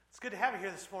good to have you here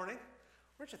this morning.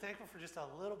 Weren't you thankful for just a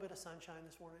little bit of sunshine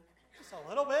this morning? Just a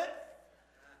little bit?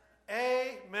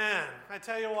 Amen. I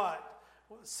tell you what,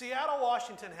 Seattle,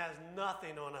 Washington has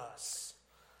nothing on us.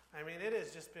 I mean, it has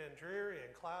just been dreary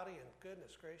and cloudy, and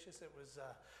goodness gracious, it was,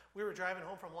 we were driving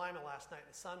home from Lima last night,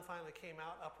 and the sun finally came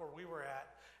out up where we were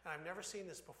at, and I've never seen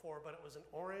this before, but it was an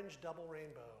orange double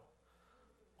rainbow.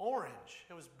 Orange.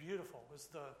 It was beautiful. It was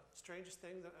the strangest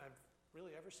thing that I've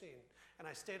really ever seen. And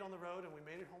I stayed on the road, and we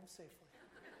made it home safely.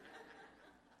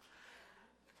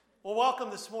 Well,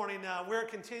 welcome this morning. We're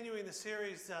continuing the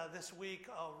series this week,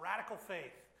 Radical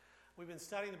Faith. We've been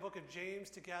studying the book of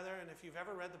James together, and if you've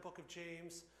ever read the book of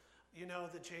James, you know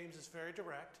that James is very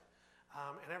direct.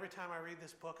 And every time I read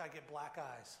this book, I get black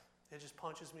eyes. It just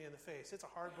punches me in the face. It's a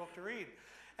hard book to read.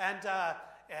 And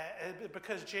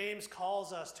because James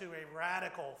calls us to a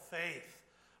radical faith,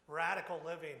 radical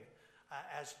living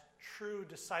as true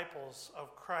disciples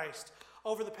of Christ.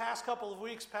 Over the past couple of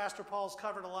weeks, Pastor Paul's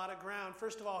covered a lot of ground.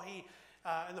 First of all,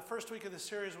 in the first week of the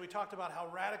series, we talked about how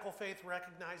radical faith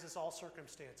recognizes all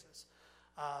circumstances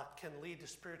can lead to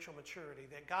spiritual maturity,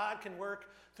 that God can work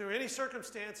through any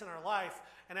circumstance in our life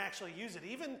and actually use it.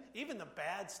 Even the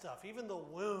bad stuff, even the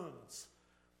wounds,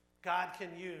 God can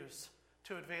use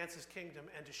to advance his kingdom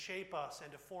and to shape us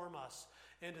and to form us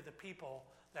into the people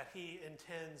that he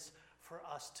intends for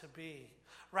us to be.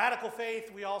 Radical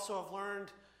faith, we also have learned,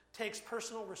 takes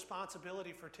personal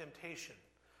responsibility for temptation.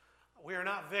 We are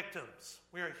not victims.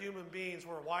 We are human beings.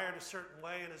 We're wired a certain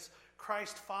way, and as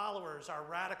Christ followers, our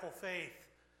radical faith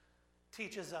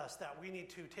teaches us that we need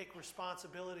to take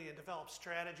responsibility and develop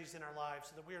strategies in our lives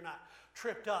so that we are not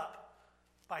tripped up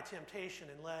by temptation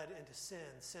and led into sin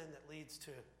that leads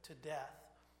to death.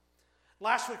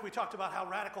 Last week we talked about how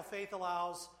radical faith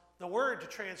allows the Word to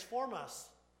transform us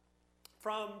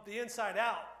from the inside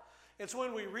out. It's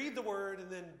when we read the Word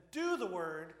and then do the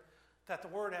Word that the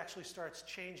Word actually starts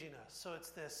changing us. So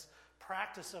it's this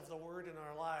practice of the Word in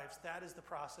our lives. That is the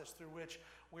process through which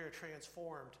we are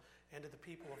transformed into the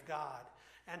people of God.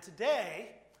 And today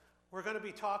we're going to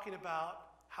be talking about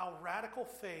how radical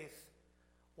faith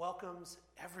welcomes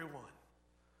everyone.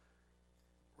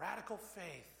 Radical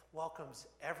faith welcomes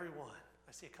everyone.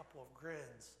 I see a couple of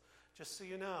grins. Just so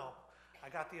you know, I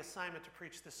got the assignment to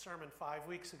preach this sermon 5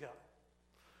 weeks ago.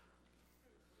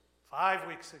 5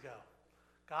 weeks ago.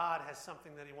 God has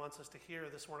something that he wants us to hear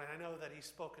this morning. I know that he's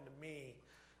spoken to me.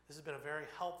 This has been a very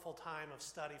helpful time of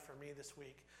study for me this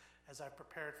week as I've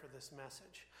prepared for this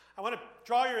message. I want to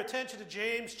draw your attention to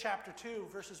James chapter 2,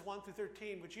 verses 1 through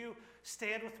 13. Would you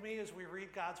stand with me as we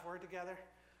read God's word together?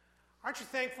 Aren't you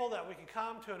thankful that we can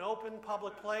come to an open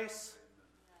public place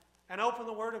and open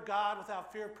the word of God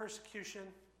without fear of persecution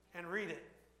and read it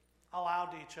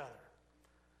aloud to each other?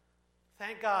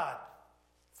 Thank God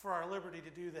for our liberty to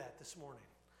do that this morning.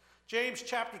 James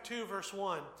chapter 2, verse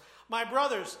 1. My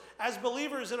brothers, as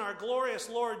believers in our glorious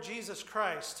Lord Jesus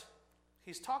Christ,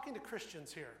 he's talking to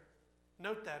Christians here.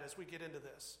 Note that as we get into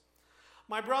this.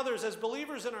 My brothers, as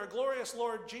believers in our glorious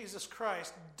Lord Jesus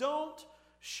Christ, don't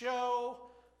show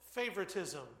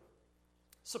favoritism.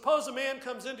 Suppose a man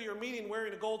comes into your meeting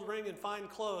wearing a gold ring and fine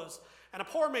clothes, and a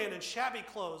poor man in shabby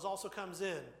clothes also comes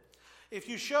in. If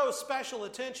you show special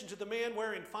attention to the man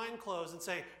wearing fine clothes and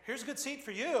say, here's a good seat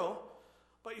for you,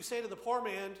 but you say to the poor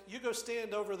man, you go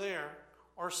stand over there,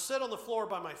 or sit on the floor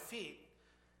by my feet,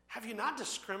 have you not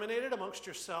discriminated amongst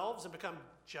yourselves and become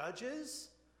judges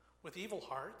with evil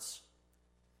hearts?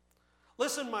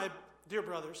 Listen, my dear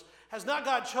brothers, has not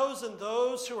God chosen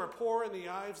those who are poor in the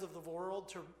eyes of the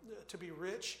world to be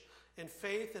rich in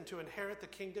faith and to inherit the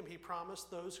kingdom he promised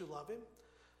those who love him?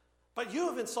 But you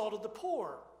have insulted the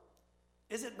poor.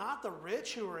 Is it not the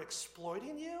rich who are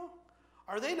exploiting you?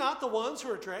 Are they not the ones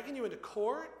who are dragging you into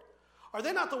court? Are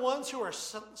they not the ones who are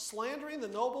slandering the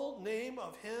noble name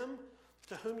of him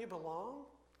to whom you belong?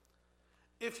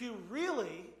 If you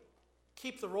really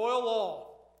keep the royal law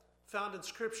found in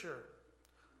Scripture,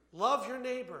 love your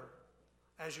neighbor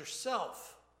as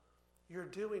yourself, you're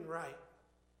doing right.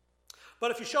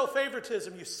 But if you show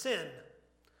favoritism, you sin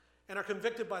and are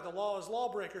convicted by the law as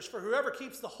lawbreakers. For whoever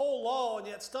keeps the whole law and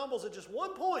yet stumbles at just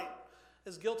one point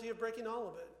is guilty of breaking all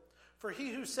of it. For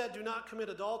he who said, do not commit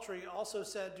adultery, also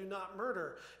said, do not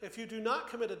murder. If you do not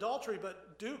commit adultery,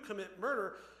 but do commit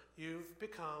murder, you've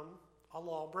become a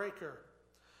lawbreaker.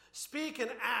 Speak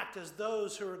and act as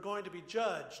those who are going to be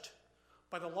judged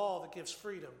by the law that gives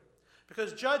freedom.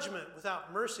 Because judgment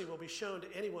without mercy will be shown to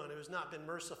anyone who has not been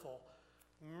merciful.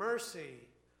 Mercy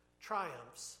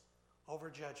triumphs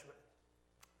over judgment.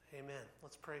 Amen.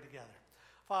 Let's pray together.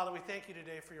 Father, we thank you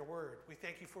today for your word. We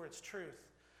thank you for its truth.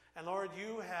 And Lord,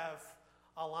 you have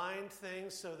aligned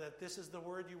things so that this is the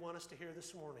word you want us to hear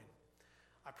this morning.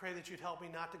 I pray that you'd help me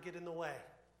not to get in the way.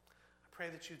 I pray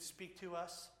that you'd speak to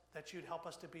us, that you'd help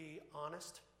us to be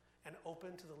honest and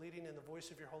open to the leading and the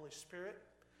voice of your Holy Spirit,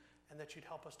 and that you'd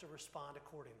help us to respond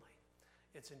accordingly.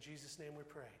 It's in Jesus' name we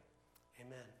pray.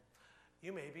 Amen.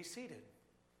 You may be seated.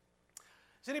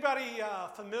 Is anybody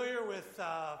familiar with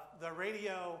the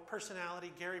radio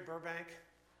personality Gary Burbank?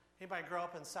 Anybody grow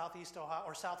up in Southeast Ohio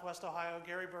or Southwest Ohio?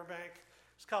 Gary Burbank.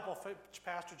 There's a couple,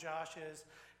 Pastor Josh is.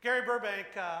 Gary Burbank,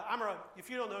 if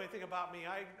you don't know anything about me,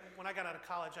 when I got out of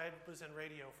college, I was in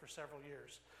radio for several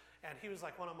years. And he was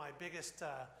like one of my biggest,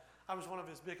 I was one of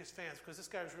his biggest fans because this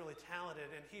guy was really talented.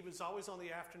 And he was always on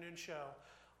the afternoon show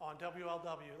on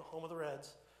WLW, the home of the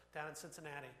Reds, down in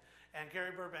Cincinnati. And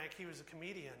Gary Burbank, he was a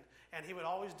comedian. And he would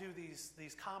always do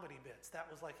these comedy bits. That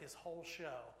was like his whole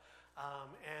show.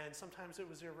 And sometimes it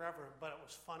was irreverent, but it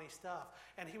was funny stuff.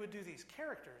 And he would do these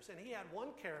characters. And he had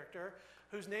one character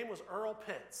whose name was Earl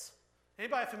Pitts.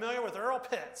 Anybody familiar with Earl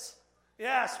Pitts?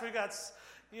 Yes, we got,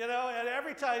 and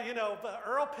every time,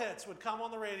 Earl Pitts would come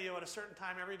on the radio at a certain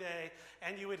time every day,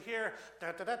 and you would hear,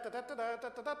 and then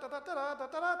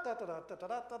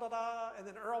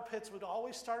Earl Pitts would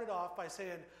always start it off by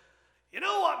saying, you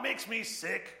know what makes me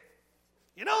sick?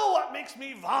 You know what makes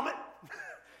me vomit?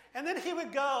 And then he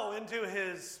would go into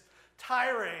his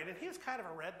tirade, and he was kind of a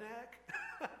redneck.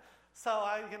 So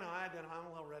I'm a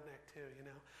little redneck too,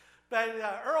 But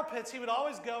Earl Pitts, he would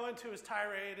always go into his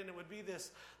tirade, and it would be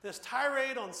this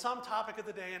tirade on some topic of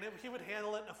the day, and he would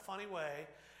handle it in a funny way.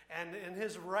 And in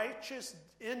his righteous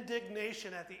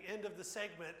indignation at the end of the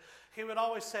segment, he would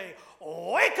always say,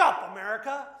 "Wake up,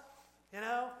 America!"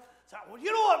 So, well,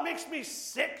 you know what makes me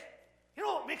sick? You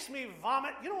know what makes me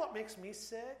vomit? You know what makes me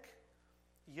sick?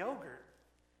 Yogurt.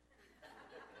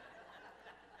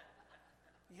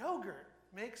 Yogurt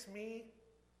makes me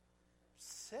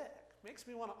sick. Makes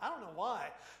me want to, I don't know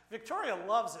why. Victoria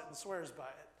loves it and swears by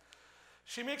it.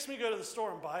 She makes me go to the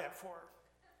store and buy it for her.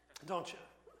 Don't you?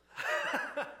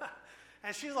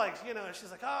 And she's like,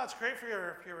 oh, it's great for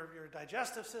your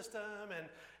digestive system. And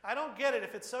I don't get it.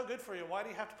 If it's so good for you, why do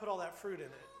you have to put all that fruit in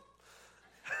it?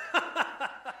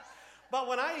 But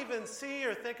when I even see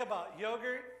or think about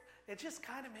yogurt, it just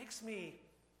kind of makes my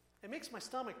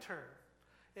stomach turn.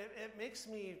 It makes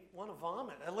me want to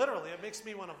vomit. It makes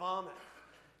me want to vomit.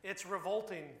 It's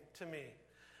revolting to me.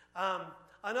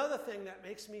 Another thing that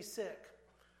makes me sick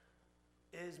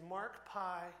is Mark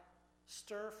Pie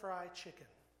stir-fry chicken.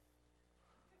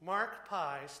 Mark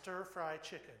Pie stir-fry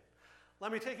chicken.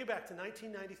 Let me take you back to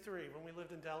 1993 when we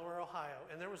lived in Delaware, Ohio,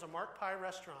 and there was a Mark Pie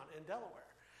restaurant in Delaware.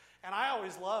 And I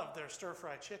always loved their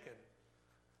stir-fry chicken.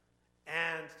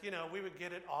 And, we would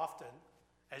get it often,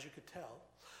 as you could tell.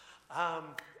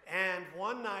 And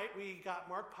one night we got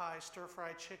Mark Pie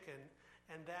stir-fried chicken,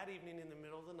 and that evening in the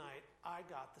middle of the night, I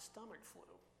got the stomach flu.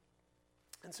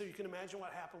 And so you can imagine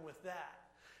what happened with that.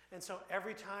 And so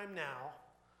every time now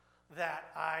that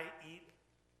I eat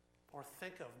or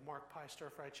think of Mark Pie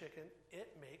stir-fried chicken,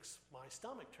 it makes my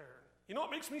stomach turn. You know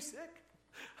what makes me sick?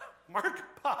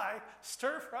 Mark Pie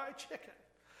stir-fried chicken.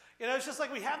 It's just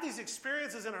like we have these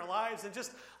experiences in our lives, and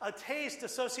just a taste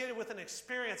associated with an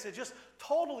experience, it just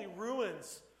totally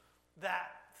ruins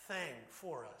that thing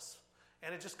for us.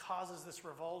 And it just causes this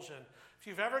revulsion. If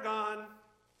you've ever gone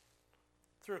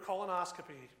through a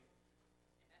colonoscopy,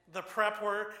 the prep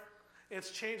work,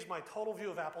 it's changed my total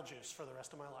view of apple juice for the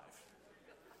rest of my life.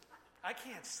 I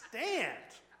can't stand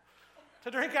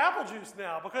to drink apple juice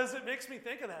now because it makes me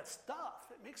think of that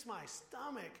stuff. It makes my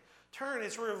stomach turn.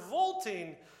 It's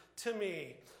revolting to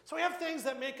me. So we have things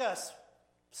that make us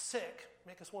sick,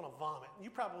 make us want to vomit.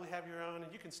 You probably have your own,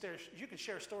 and you can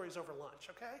share stories over lunch,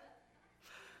 okay?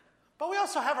 But we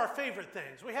also have our favorite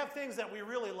things. We have things that we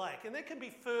really like, and they can be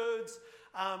foods.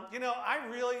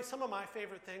 Some of my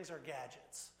favorite things are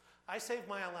gadgets. I save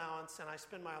my allowance, and I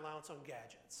spend my allowance on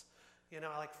gadgets.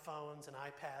 I like phones and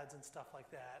iPads and stuff like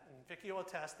that. And Vicki will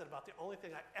attest that about the only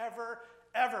thing I ever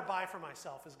buy for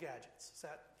myself is gadgets. Is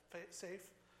that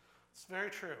safe? It's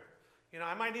very true.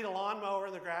 I might need a lawnmower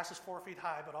and the grass is 4 feet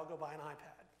high, but I'll go buy an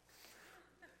iPad.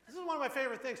 This is one of my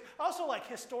favorite things. I also like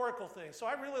historical things. So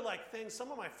I really like things.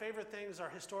 Some of my favorite things are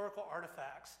historical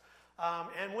artifacts.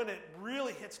 And when it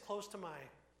really hits close to my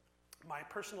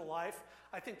personal life,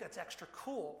 I think that's extra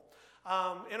cool.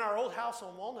 In our old house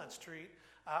on Walnut Street,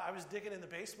 I was digging in the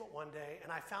basement one day,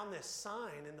 and I found this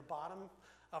sign in the bottom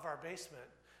of our basement.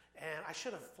 And I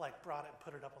should have brought it and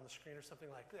put it up on the screen or something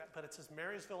like that. But it says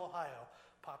Marysville, Ohio,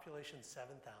 population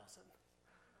 7,000.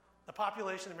 The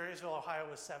population of Marysville, Ohio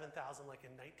was 7,000 in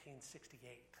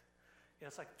 1968.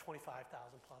 It's like 25,000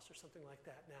 plus or something like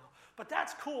that now. But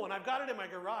that's cool, and I've got it in my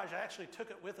garage. I actually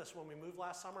took it with us when we moved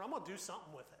last summer. I'm going to do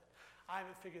something with it. I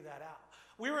haven't figured that out.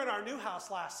 We were in our new house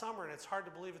last summer, and it's hard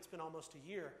to believe it's been almost a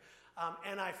year.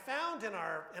 And I found in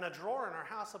a drawer in our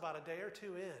house about a day or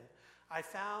two in, I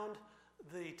found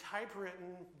the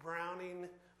typewritten Browning.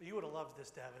 You would have loved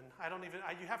this, Devin.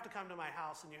 You have to come to my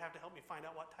house, and you have to help me find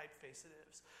out what typeface it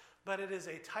is. But it is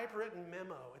a typewritten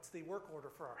memo. It's the work order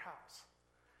for our house.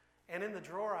 And in the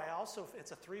drawer,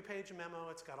 it's a 3-page memo.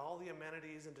 It's got all the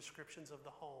amenities and descriptions of the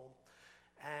home.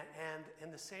 And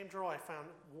in the same drawer, I found,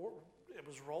 it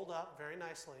was rolled up very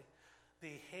nicely,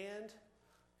 the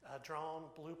hand-drawn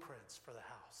blueprints for the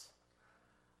house.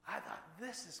 I thought,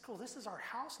 this is cool. This is our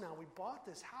house now. We bought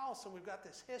this house, and we've got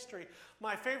this history.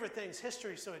 My favorite thing is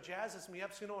history, so it jazzes me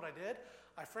up. So you know what I did?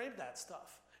 I framed that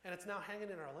stuff, and it's now hanging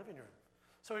in our living room.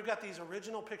 So we've got these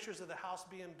original pictures of the house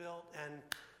being built, and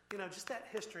just that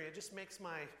history. It just makes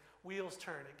my wheels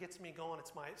turn. It gets me going.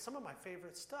 It's some of my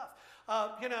favorite stuff.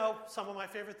 Some of my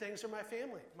favorite things are my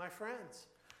family, my friends.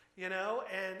 And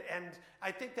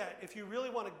I think that if you really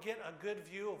want to get a good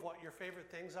view of what your favorite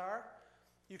things are,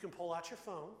 you can pull out your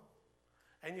phone,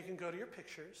 and you can go to your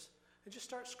pictures, and just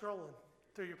start scrolling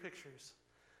through your pictures,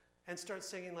 and start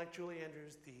singing like Julie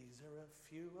Andrews, "These are a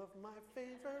few of my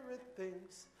favorite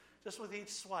things," just with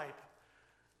each swipe.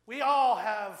 We all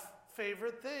have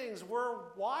favorite things.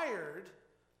 We're wired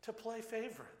to play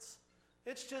favorites.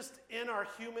 It's just in our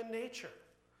human nature.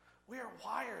 We are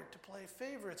wired to play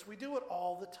favorites. We do it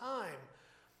all the time.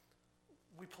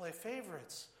 We play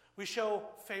favorites. We show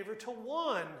favor to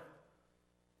one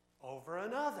over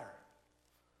another.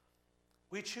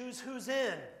 We choose who's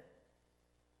in,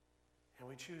 and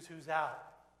we choose who's out.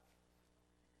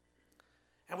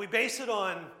 And we base it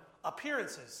on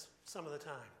appearances some of the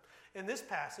time. In this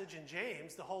passage, in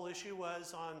James, the whole issue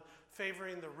was on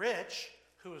favoring the rich,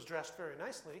 who was dressed very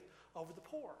nicely, over the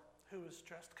poor, who was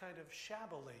dressed kind of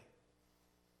shabbily.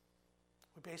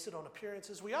 We base it on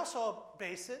appearances. We also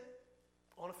base it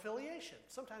on affiliation.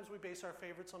 Sometimes we base our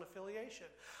favorites on affiliation.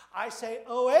 I say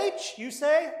OH, you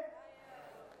say?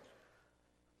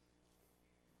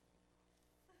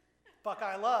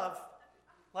 Buckeye Love,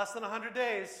 less than 100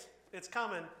 days, it's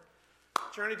coming.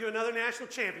 Journey to another national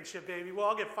championship, baby. We'll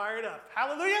all get fired up.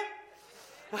 Hallelujah!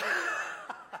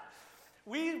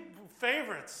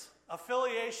 Favorites,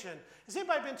 affiliation. Has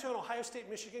anybody been to an Ohio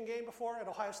State-Michigan game before at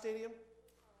Ohio Stadium?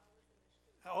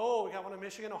 Oh, we got one in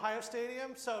Michigan, Ohio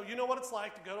Stadium. So you know what it's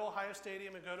like to go to Ohio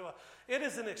Stadium and it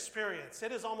is an experience.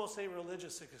 It is almost a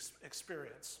religious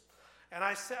experience. And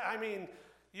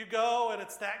you go and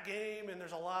it's that game and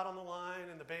there's a lot on the line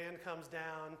and the band comes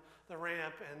down the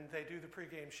ramp and they do the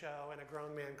pregame show and a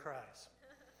grown man cries.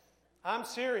 I'm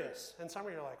serious. And some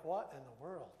of you are like, what in the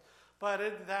world?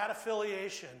 But that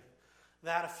affiliation,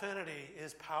 that affinity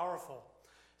is powerful.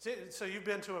 So you've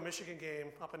been to a Michigan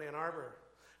game up in Ann Arbor.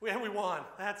 We won.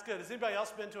 That's good. Has anybody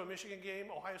else been to a Michigan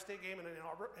game, Ohio State game in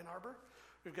Ann Arbor?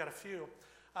 We've got a few.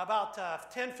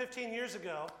 About 10, 15 years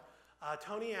ago,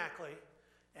 Tony Ackley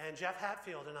and Jeff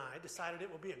Hatfield and I decided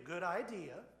it would be a good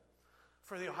idea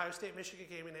for the Ohio State-Michigan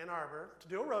game in Ann Arbor to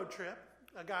do a road trip,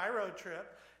 a guy road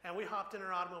trip, and we hopped in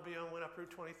our automobile and went up Route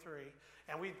 23,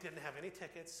 and we didn't have any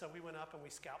tickets, so we went up and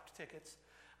we scalped tickets,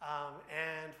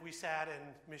 and we sat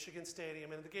in Michigan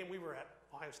Stadium, and the game we were at,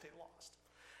 Ohio State lost.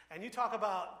 And you talk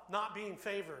about not being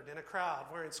favored in a crowd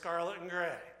wearing scarlet and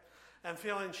gray and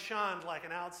feeling shunned like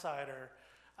an outsider.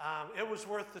 It was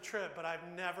worth the trip, but I've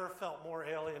never felt more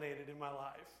alienated in my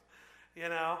life,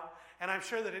 And I'm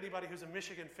sure that anybody who's a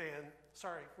Michigan fan,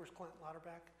 sorry, where's Clint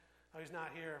Lauterbach? Oh, he's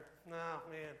not here. No,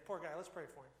 man, poor guy. Let's pray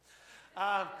for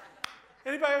him.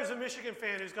 Anybody who's a Michigan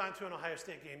fan who's gone to an Ohio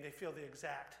State game, they feel the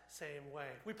exact same way.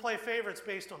 We play favorites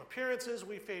based on appearances.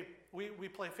 We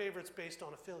play favorites based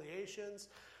on affiliations.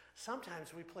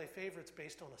 Sometimes we play favorites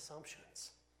based on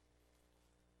assumptions.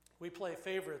 We play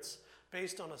favorites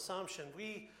based on assumption.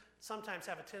 We sometimes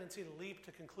have a tendency to leap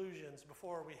to conclusions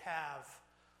before we have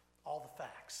all the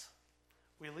facts.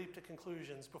 We leap to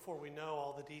conclusions before we know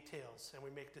all the details, and we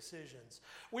make decisions.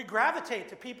 We gravitate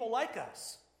to people like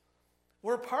us.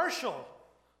 We're partial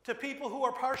to people who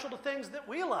are partial to things that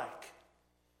we like.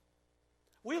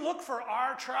 We look for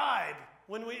our tribe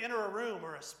when we enter a room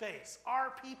or a space,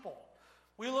 our people.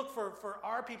 We look for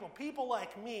our people, people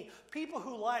like me, people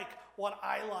who like what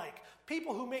I like,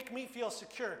 people who make me feel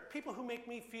secure, people who make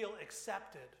me feel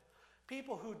accepted,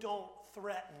 people who don't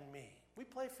threaten me. We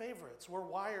play favorites. We're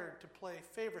wired to play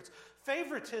favorites.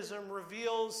 Favoritism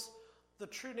reveals the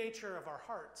true nature of our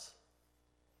hearts.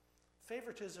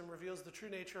 Favoritism reveals the true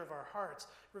nature of our hearts,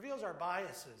 reveals our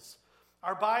biases.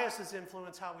 Our biases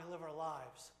influence how we live our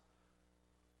lives.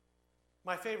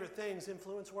 My favorite things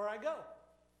influence where I go.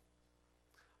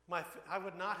 I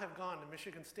would not have gone to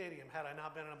Michigan Stadium had I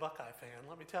not been a Buckeye fan,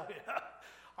 let me tell you.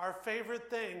 Our favorite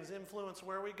things influence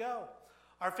where we go.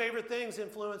 Our favorite things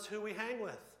influence who we hang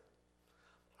with.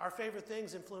 Our favorite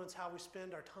things influence how we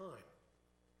spend our time.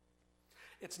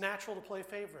 It's natural to play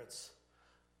favorites,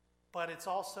 but it's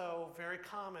also very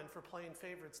common for playing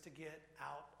favorites to get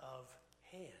out of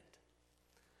hand.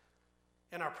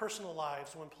 In our personal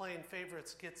lives, when playing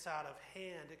favorites gets out of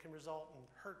hand, it can result in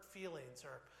hurt feelings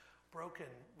or broken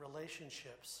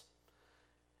relationships.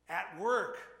 At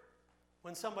work,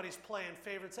 when somebody's playing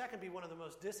favorites, that can be one of the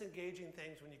most disengaging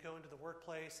things when you go into the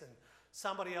workplace and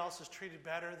somebody else is treated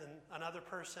better than another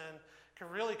person. It can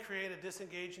really create a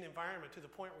disengaging environment to the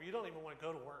point where you don't even want to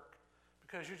go to work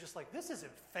because you're just like, this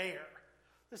isn't fair.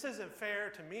 This isn't fair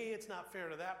to me. It's not fair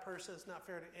to that person. It's not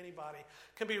fair to anybody.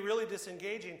 It can be really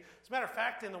disengaging. As a matter of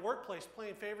fact, in the workplace,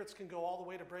 playing favorites can go all the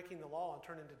way to breaking the law and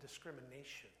turn into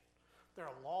discrimination. There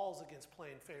are laws against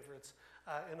playing favorites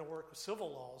in the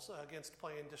civil laws against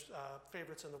playing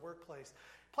favorites in the workplace.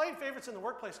 Playing favorites in the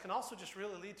workplace can also just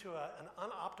really lead to an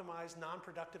unoptimized,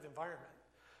 non-productive environment.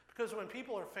 Because when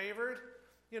people are favored,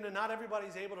 not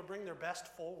everybody's able to bring their best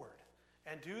forward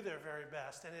and do their very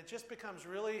best. And it just becomes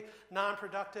really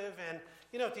non-productive. And,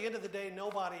 at the end of the day,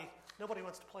 nobody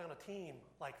wants to play on a team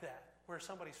like that, where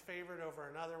somebody's favored over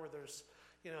another, where there's,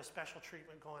 special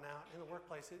treatment going out in the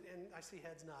workplace. And I see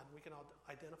heads nod. We can all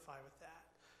identify with that.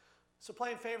 So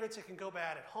playing favorites, it can go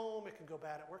bad at home. It can go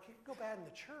bad at work. It can go bad in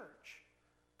the church.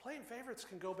 Playing favorites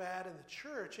can go bad in the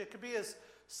church. It could be as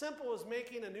simple as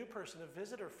making a new person, a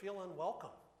visitor, feel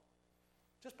unwelcome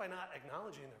just by not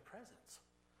acknowledging their presence.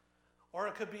 Or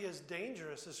it could be as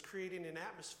dangerous as creating an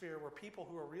atmosphere where people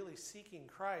who are really seeking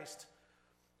Christ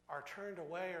are turned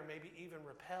away or maybe even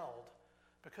repelled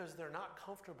because they're not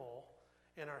comfortable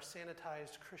in our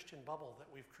sanitized Christian bubble that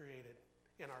we've created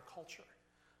in our culture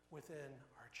within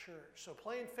our church. So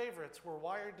playing favorites, we're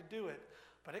wired to do it,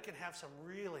 but it can have some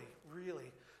really,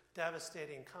 really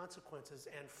devastating consequences.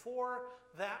 And for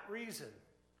that reason,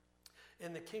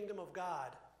 in the kingdom of God,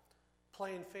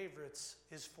 playing favorites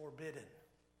is forbidden.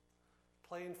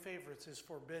 Playing favorites is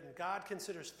forbidden. God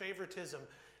considers favoritism,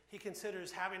 he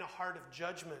considers having a heart of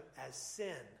judgment as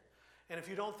sin. And if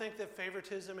you don't think that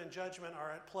favoritism and judgment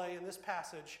are at play in this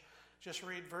passage, just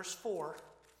read verse 4,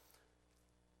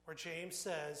 where James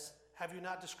says, "Have you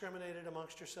not discriminated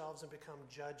amongst yourselves and become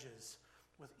judges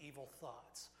with evil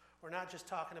thoughts?" We're not just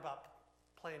talking about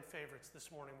playing favorites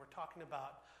this morning. We're talking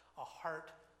about a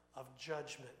heart of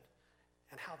judgment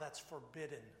and how that's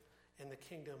forbidden in the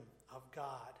kingdom of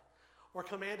God. We're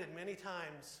commanded many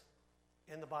times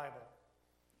in the Bible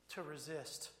to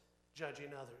resist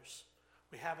judging others.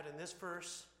 We have it in this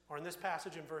verse, or in this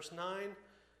passage in verse 9.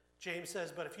 James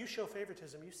says, but if you show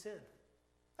favoritism, you sin.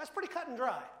 That's pretty cut and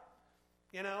dry.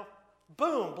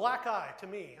 Boom, black eye to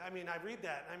me. I read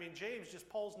that. James just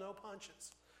pulls no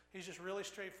punches. He's just really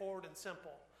straightforward and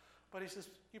simple. But he says,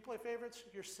 you play favorites,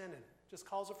 you're sinning. Just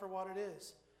calls it for what it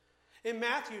is. In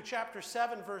Matthew chapter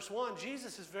 7, verse 1,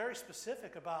 Jesus is very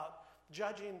specific about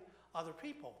judging other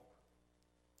people.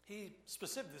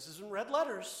 This is in red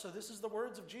letters, so this is the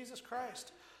words of Jesus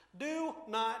Christ. Do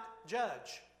not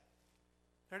judge.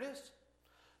 There it is.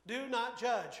 Do not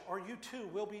judge, or you too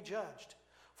will be judged.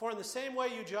 For in the same way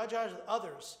you judge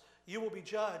others, you will be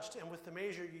judged, and with the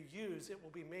measure you use, it will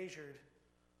be measured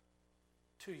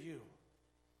to you.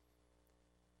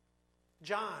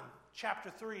 John chapter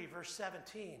 3, verse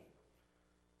 17.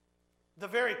 The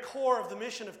very core of the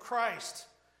mission of Christ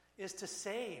is to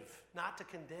save, not to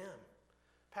condemn.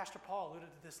 Pastor Paul alluded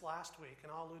to this last week,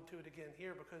 and I'll allude to it again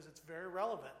here because it's very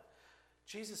relevant.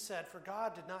 Jesus said, for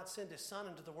God did not send his Son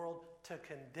into the world to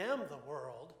condemn the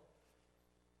world,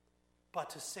 but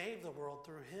to save the world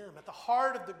through him. At the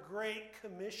heart of the Great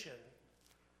Commission,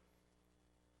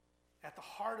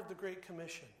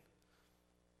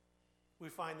 we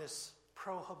find this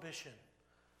prohibition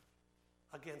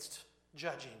against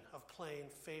judging, of playing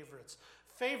favorites.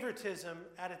 Favoritism,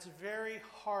 at its very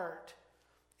heart,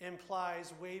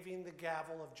 implies waving the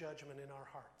gavel of judgment in our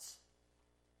hearts.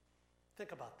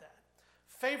 Think about that.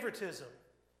 Favoritism,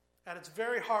 at its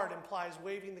very heart, implies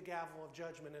waving the gavel of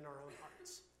judgment in our own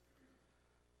hearts.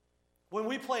 When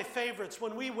we play favorites,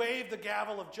 when we wave the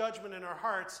gavel of judgment in our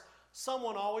hearts,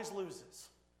 someone always loses.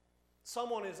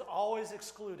 Someone is always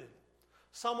excluded.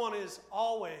 Someone is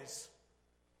always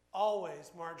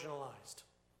marginalized.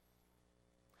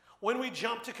 When we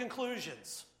jump to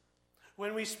conclusions,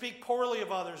 when we speak poorly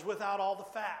of others without all the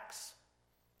facts,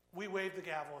 we wave the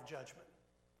gavel of judgment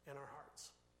in our hearts.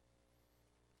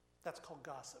 That's called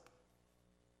gossip.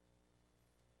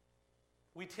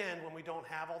 We tend, when we don't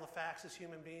have all the facts as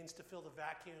human beings, to fill the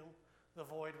vacuum, the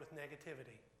void with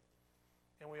negativity.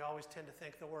 And we always tend to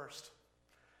think the worst.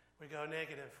 We go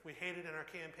negative. We hate it in our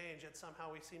campaigns, yet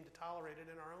somehow we seem to tolerate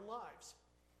it in our own lives.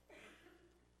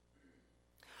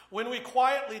 When we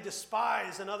quietly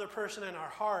despise another person in our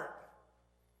heart,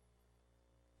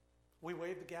 we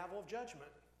wave the gavel of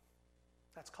judgment.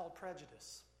 That's called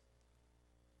prejudice.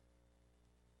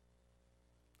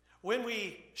 When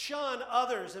we shun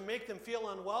others and make them feel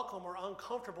unwelcome or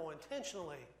uncomfortable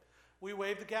intentionally, we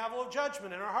wave the gavel of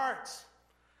judgment in our hearts.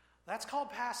 That's called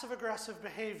passive-aggressive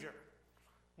behavior.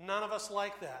 None of us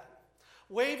like that.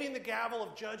 Waving the gavel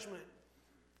of judgment,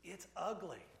 it's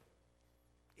ugly.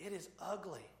 It is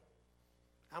ugly.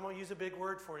 I'm going to use a big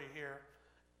word for you here.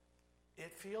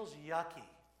 It feels yucky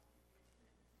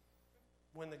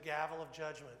when the gavel of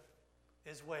judgment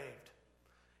is waved.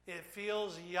 It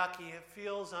feels yucky. It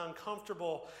feels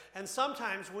uncomfortable. And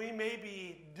sometimes we may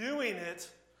be doing it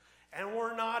and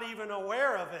we're not even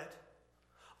aware of it,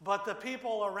 but the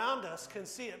people around us can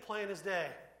see it plain as day.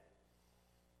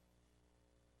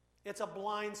 It's a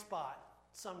blind spot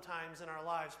sometimes in our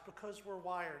lives because we're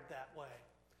wired that way.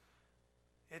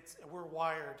 We're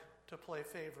wired to play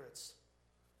favorites.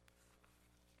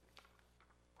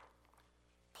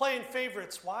 Playing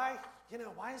favorites, why?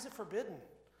 Why is it forbidden?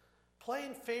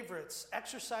 Playing favorites,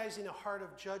 exercising a heart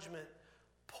of judgment,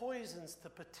 poisons the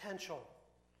potential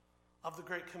of the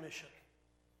Great Commission.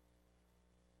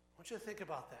 I want you to think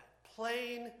about that.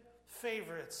 Playing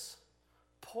favorites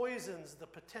poisons the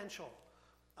potential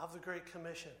of the Great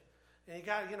Commission. And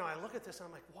I look at this and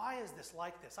I'm like, why is this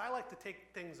like this? I like to take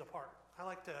things apart. I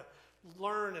like to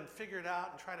learn and figure it out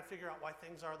and try to figure out why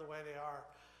things are the way they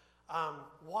are.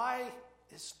 Why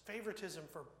is favoritism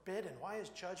forbidden? Why is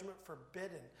judgment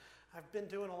forbidden? I've been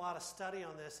doing a lot of study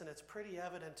on this, and it's pretty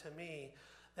evident to me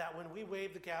that when we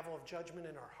wave the gavel of judgment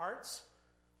in our hearts,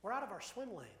 we're out of our swim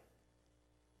lane.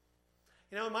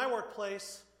 In my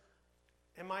workplace,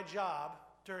 in my job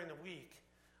during the week,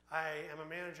 I am a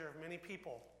manager of many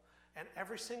people. And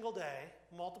every single day,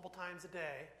 multiple times a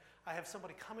day, I have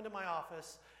somebody come into my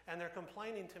office and they're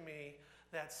complaining to me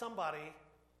that somebody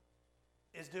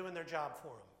is doing their job for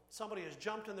them. Somebody has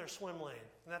jumped in their swim lane.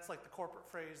 And that's like the corporate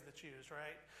phrase that's used,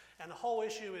 right? And the whole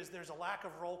issue is there's a lack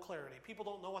of role clarity. People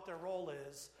don't know what their role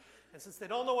is. And since they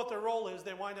don't know what their role is,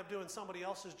 they wind up doing somebody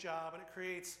else's job, and it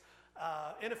creates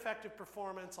ineffective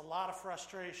performance, a lot of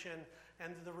frustration,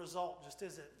 and the result just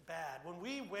isn't bad. When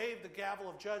we wave the gavel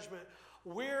of judgment,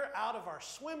 we're out of our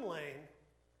swim lane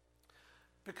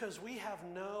because we have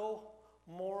no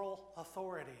moral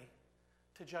authority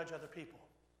to judge other people.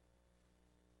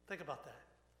 Think about that.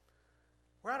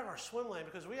 We're out of our swim lane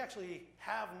because we actually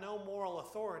have no moral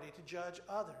authority to judge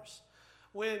others.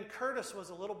 When Curtis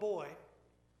was a little boy,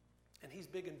 and he's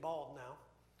big and bald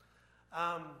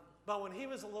now, but when he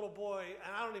was a little boy,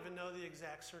 and I don't even know the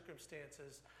exact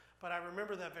circumstances, but I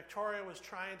remember that Victoria was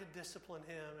trying to discipline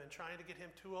him and trying to get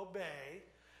him to obey,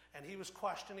 and he was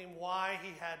questioning why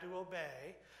he had to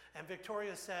obey, and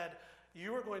Victoria said,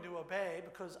 "You are going to obey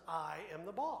because I am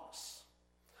the boss."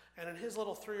 And in his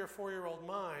little 3 or 4-year-old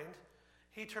mind,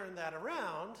 he turned that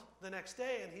around the next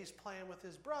day, and he's playing with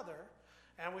his brother,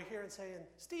 and we hear him saying,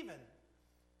 "Stephen,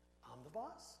 I'm the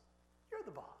boss, you're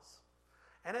the boss."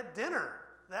 And at dinner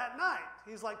that night,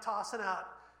 he's like tossing out,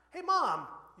 "Hey, Mom,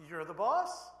 you're the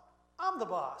boss, I'm the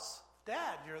boss.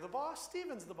 Dad, you're the boss,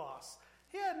 Stephen's the boss."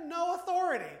 He had no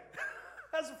authority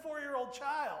as a 4-year-old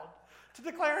child to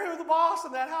declare who the boss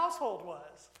in that household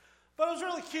was. But it was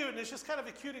really cute, and it's just kind of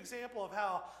a cute example of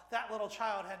how that little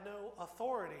child had no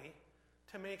authority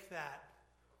to make that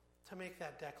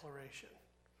declaration.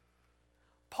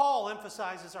 Paul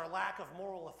emphasizes our lack of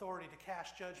moral authority to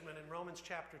cast judgment in Romans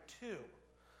chapter 2.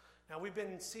 Now, we've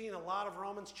been seeing a lot of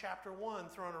Romans chapter 1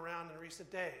 thrown around in recent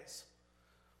days.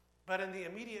 But in the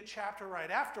immediate chapter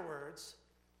right afterwards,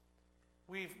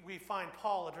 we find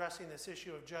Paul addressing this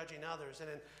issue of judging others. And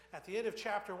at the end of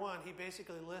chapter 1, he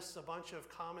basically lists a bunch of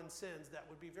common sins that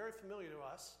would be very familiar to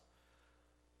us.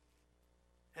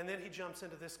 And then he jumps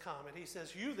into this comment. He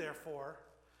says, "You, therefore,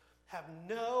 have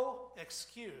no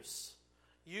excuse,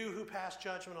 you who pass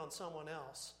judgment on someone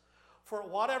else. For at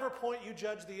whatever point you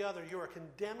judge the other, you are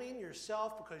condemning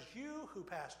yourself, because you who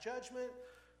pass judgment,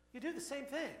 you do the same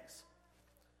things.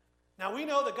 Now we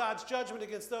know that God's judgment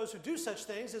against those who do such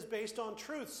things is based on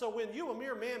truth. So when you, a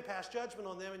mere man, pass judgment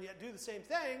on them and yet do the same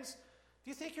things, do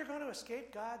you think you're going to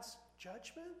escape God's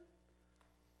judgment?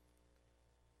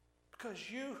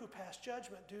 Because you who pass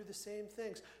judgment do the same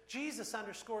things." Jesus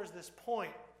underscores this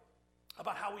point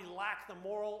about how we lack the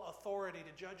moral authority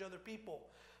to judge other people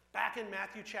back in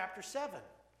Matthew chapter 7.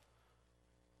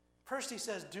 First he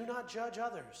says, do not judge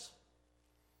others.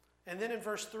 And then in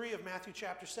verse 3 of Matthew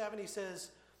chapter 7, he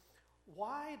says,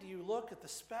 why do you look at the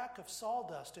speck of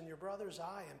sawdust in your brother's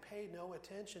eye and pay no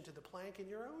attention to the plank in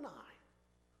your own eye?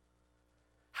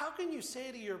 How can you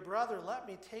say to your brother, let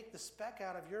me take the speck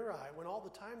out of your eye, when all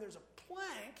the time there's a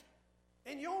plank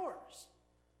in yours?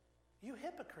 You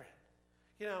hypocrite.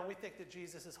 You know, we think that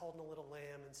Jesus is holding a little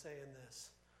lamb and saying this.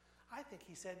 I think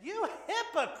he said, you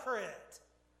hypocrite.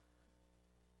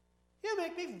 You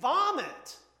make me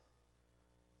vomit.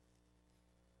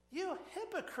 You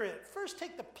hypocrite. First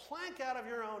take the plank out of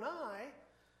your own eye.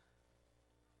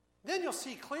 Then you'll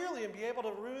see clearly and be able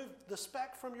to remove the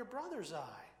speck from your brother's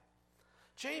eye.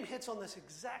 James hits on this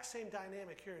exact same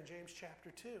dynamic here in James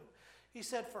chapter 2. He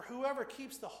said, for whoever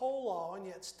keeps the whole law and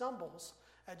yet stumbles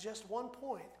at just one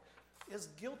point is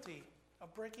guilty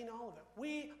of breaking all of it.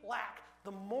 We lack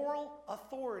the moral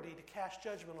authority to cast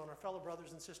judgment on our fellow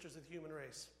brothers and sisters of the human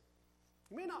race.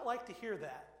 You may not like to hear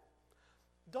that.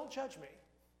 Don't judge me.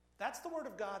 That's the word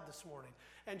of God this morning.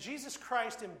 And Jesus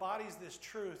Christ embodies this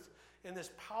truth in this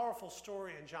powerful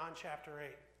story in John chapter 8.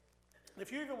 And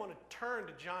if you even want to turn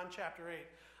to John chapter 8,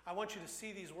 I want you to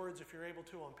see these words if you're able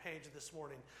to on page this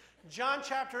morning. John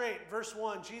chapter 8, verse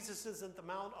 1, Jesus is at the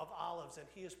Mount of Olives and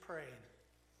he is praying.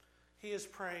 He is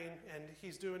praying and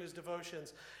he's doing his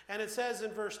devotions. And it says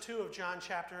in verse 2 of John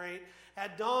chapter 8,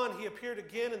 at dawn he appeared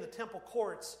again in the temple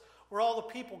courts where all the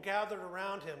people gathered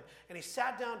around him, and he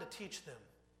sat down to teach them.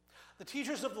 The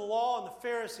teachers of the law and the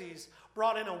Pharisees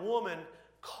brought in a woman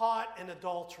caught in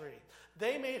adultery.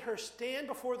 They made her stand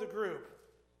before the group.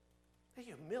 They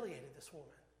humiliated this woman.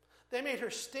 They made her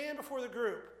stand before the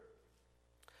group.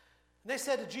 And they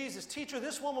said to Jesus, Teacher,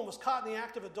 this woman was caught in the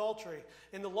act of adultery.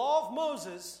 And the law of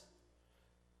Moses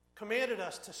commanded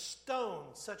us to stone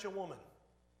such a woman.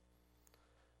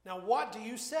 Now, what do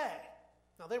you say?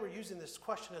 Now, they were using this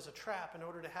question as a trap in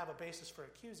order to have a basis for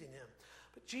accusing him.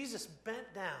 But Jesus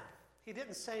bent down. He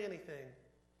didn't say anything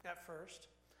at first.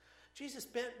 Jesus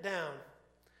bent down.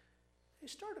 He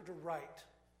started to write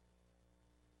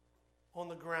on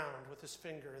the ground with his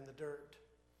finger in the dirt.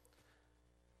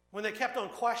 When they kept on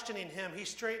questioning him, he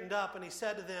straightened up and he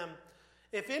said to them,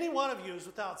 if any one of you is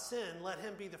without sin, let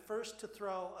him be the first to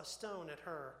throw a stone at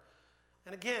her.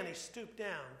 And again, he stooped down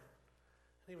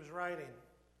and he was writing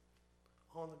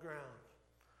on the ground.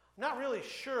 I'm not really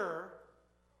sure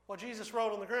what Jesus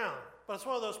wrote on the ground, but it's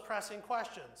one of those pressing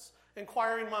questions.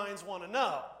 Inquiring minds want to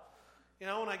know. You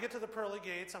know, when I get to the pearly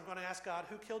gates, I'm going to ask God,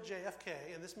 who killed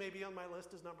JFK? And this may be on my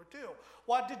list as number 2.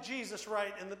 What did Jesus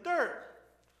write in the dirt?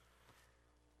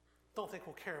 Don't think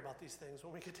we'll care about these things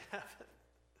when we get to heaven.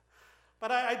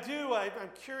 But I'm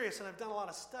curious, and I've done a lot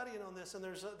of studying on this, and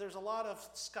there's a lot of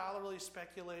scholarly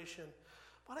speculation.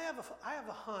 But I have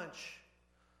a hunch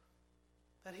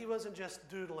that he wasn't just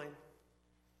doodling.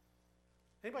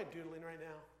 Anybody doodling right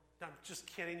now? No, I'm just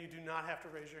kidding. You do not have to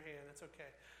raise your hand. It's okay.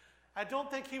 I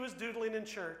don't think he was doodling in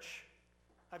church.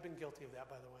 I've been guilty of that,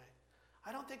 by the way.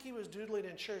 I don't think he was doodling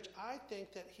in church. I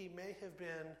think that he may have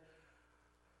been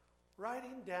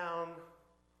writing down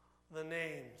the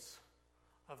names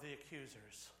of the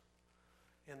accusers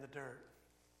in the dirt.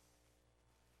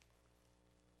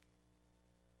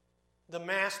 The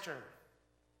master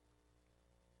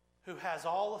who has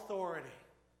all authority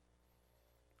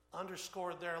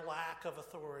underscored their lack of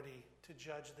authority to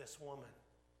judge this woman.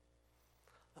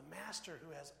 The master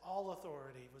who has all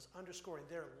authority was underscoring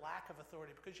their lack of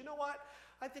authority, because you know what?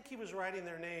 I think he was writing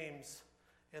their names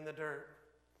in the dirt.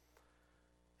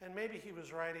 And maybe he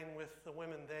was writing with the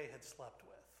women they had slept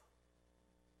with,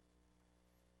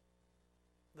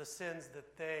 the sins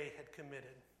that they had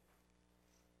committed,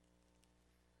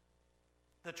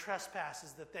 the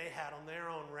trespasses that they had on their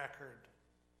own record.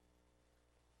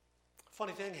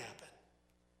 Funny thing happened.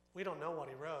 We don't know what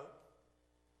he wrote.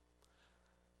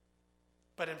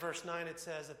 But in verse 9 it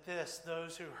says, at this,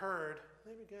 those who heard,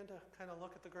 they began to kind of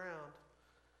look at the ground.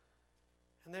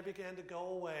 And they began to go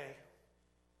away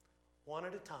one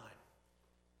at a time.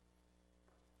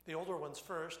 The older ones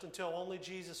first, until only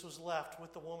Jesus was left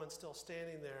with the woman still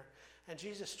standing there. And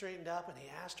Jesus straightened up and he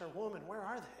asked her, woman, where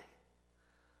are they?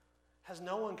 Has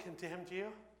no one condemned you?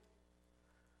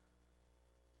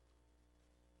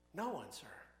 No one, sir,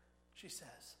 she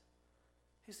says.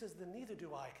 He says, then neither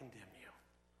do I condemn you.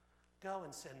 Go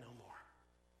and sin no more.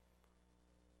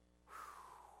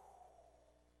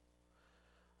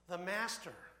 The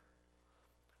master,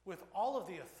 with all of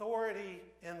the authority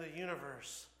in the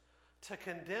universe, to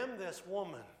condemn this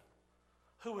woman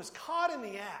who was caught in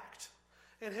the act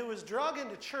and who was drug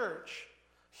into church,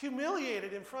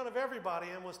 humiliated in front of everybody,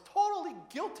 and was totally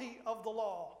guilty of the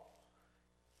law.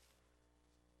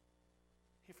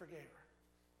 He forgave her.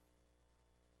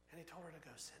 And he told her to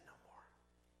go sin no more.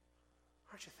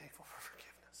 Aren't you thankful for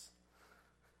forgiveness?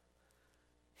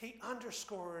 He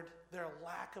underscored their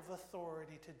lack of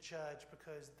authority to judge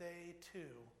because they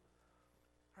too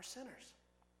are sinners.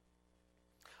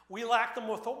 We lack the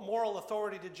moral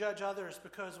authority to judge others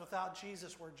because without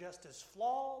Jesus we're just as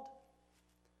flawed,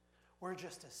 we're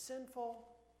just as sinful,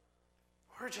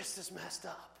 we're just as messed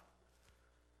up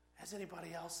as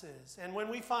anybody else is. And when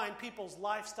we find people's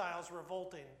lifestyles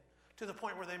revolting to the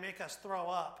point where they make us throw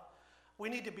up, we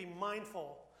need to be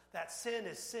mindful that sin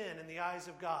is sin in the eyes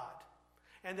of God,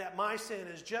 and that my sin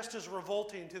is just as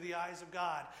revolting to the eyes of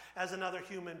God as another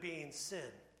human being's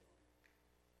sin.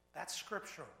 That's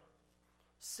scriptural.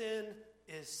 Sin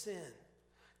is sin.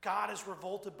 God is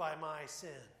revolted by my sin.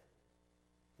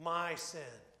 My sin.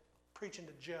 Preaching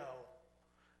to Joe.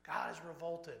 God is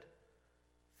revolted.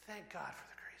 Thank God for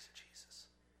the grace of Jesus.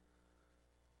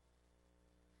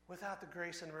 Without the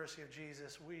grace and mercy of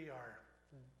Jesus, we are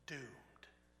doomed.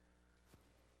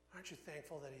 Aren't you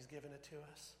thankful that he's given it to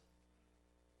us?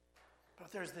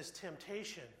 But there's this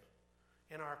temptation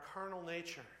in our carnal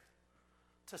nature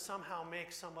to somehow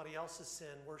make somebody else's sin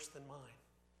worse than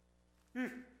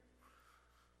mine.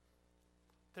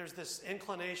 There's this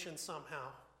inclination somehow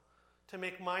to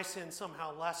make my sin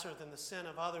somehow lesser than the sin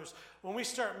of others. When we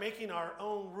start making our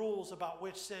own rules about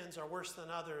which sins are worse than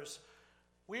others,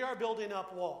 we are building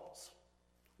up walls.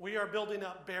 We are building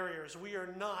up barriers. We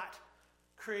are not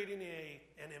creating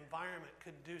an environment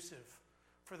conducive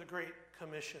for the Great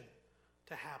Commission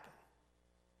to happen.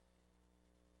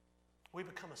 We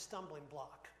become a stumbling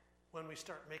block when we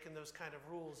start making those kind of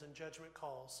rules and judgment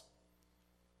calls.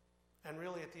 And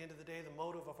really, at the end of the day, the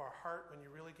motive of our heart, when you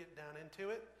really get down into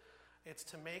it, it's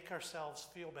to make ourselves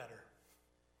feel better.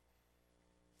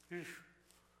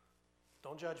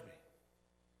 Don't judge me.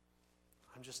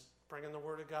 I'm just bringing the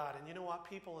Word of God. And you know what?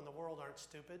 People in the world aren't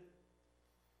stupid.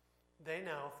 They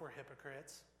know if we're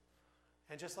hypocrites.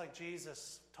 And just like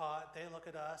Jesus taught, they look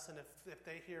at us, and if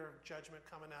they hear judgment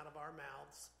coming out of our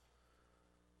mouths,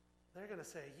 they're going to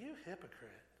say, "You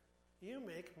hypocrite. You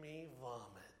make me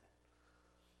vomit."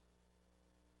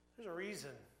 There's a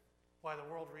reason why the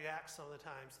world reacts some of the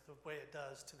times the way it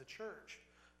does to the church,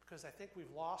 because I think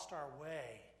we've lost our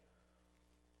way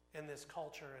in this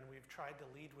culture, and we've tried to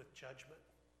lead with judgment,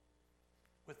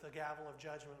 with the gavel of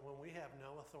judgment, when we have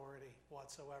no authority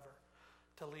whatsoever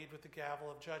to lead with the gavel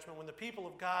of judgment. When the people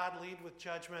of God lead with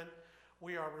judgment,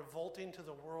 we are revolting to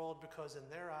the world because in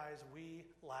their eyes we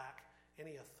lack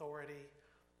any authority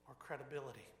or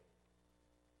credibility.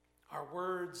 Our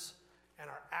words and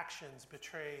our actions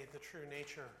betray the true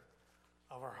nature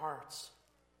of our hearts.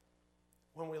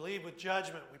 When we lead with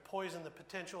judgment, we poison the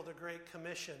potential of the Great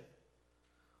Commission,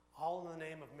 all in the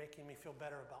name of making me feel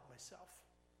better about myself.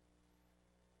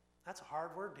 That's a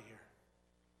hard word to hear.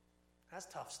 That's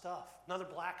tough stuff. Another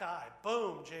black eye.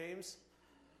 Boom, James.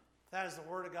 That is the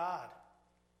Word of God.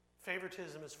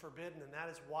 Favoritism is forbidden, and that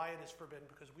is why it is forbidden,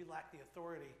 because we lack the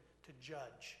authority to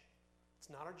judge. It's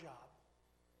not our job.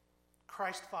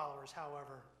 Christ followers,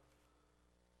 however,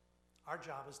 our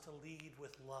job is to lead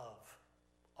with love,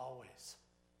 always,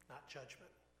 not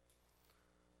judgment.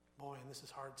 Boy, and this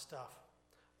is hard stuff.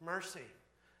 Mercy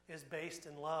is based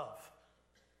in love.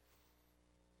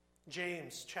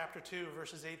 James chapter 2,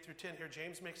 verses 8 through 10 here,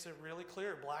 James makes it really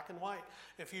clear, black and white.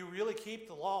 If you really keep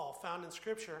the law found in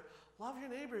Scripture, love your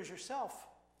neighbor as yourself.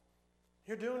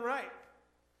 You're doing right.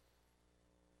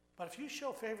 But if you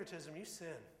show favoritism, you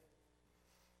sin.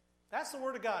 That's the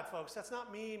Word of God, folks. That's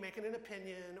not me making an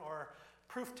opinion or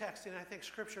proof texting. I think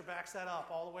Scripture backs that up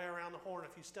all the way around the horn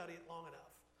if you study it long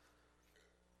enough.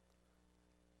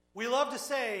 We love to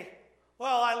say,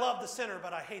 well, I love the sinner,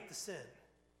 but I hate the sin.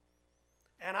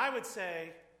 And I would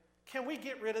say, can we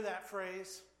get rid of that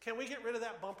phrase? Can we get rid of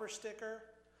that bumper sticker?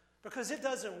 Because it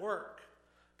doesn't work.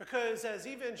 Because as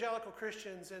evangelical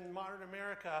Christians in modern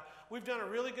America, we've done a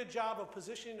really good job of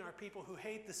positioning our people who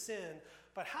hate the sin.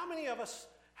 But how many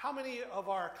of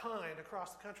our kind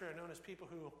across the country are known as people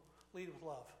who lead with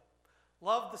love?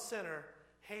 Love the sinner,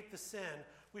 hate the sin.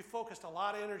 We focused a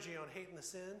lot of energy on hating the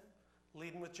sin,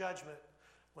 leading with judgment,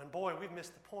 when, boy, we've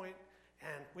missed the point,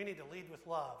 and we need to lead with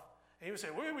love. And you would say,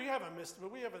 we haven't missed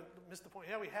the point.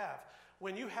 Yeah, we have.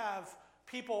 When you have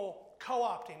people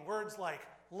co-opting words like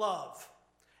love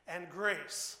and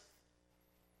grace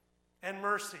and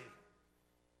mercy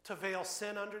to veil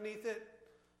sin underneath it,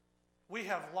 we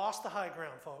have lost the high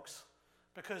ground, folks,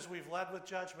 because we've led with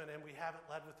judgment and we haven't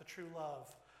led with the true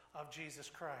love of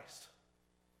Jesus Christ.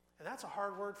 And that's a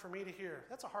hard word for me to hear.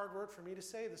 That's a hard word for me to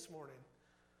say this morning.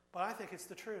 But I think it's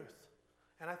the truth.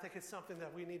 And I think it's something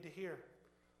that we need to hear.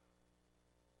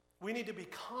 We need to be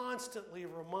constantly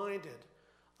reminded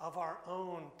of our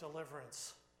own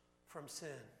deliverance from sin.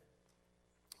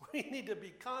 I need to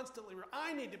be constantly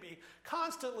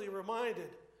reminded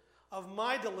of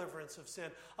my deliverance of sin,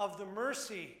 of the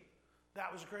mercy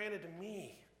that was granted to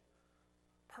me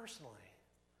personally,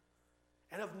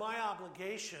 and of my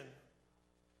obligation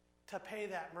to pay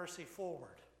that mercy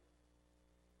forward,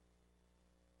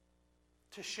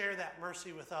 to share that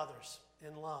mercy with others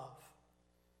in love.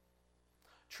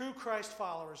 True Christ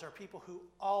followers are people who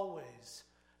always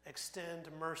extend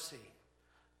mercy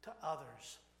to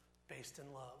others based in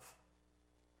love.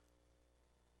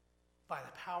 By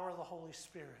the power of the Holy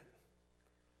Spirit.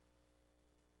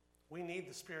 We need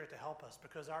the Spirit to help us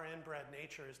because our inbred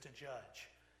nature is to judge.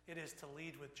 It is to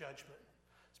lead with judgment.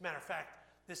 As a matter of fact,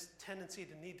 this tendency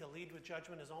to need to lead with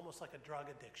judgment is almost like a drug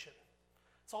addiction.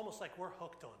 It's almost like we're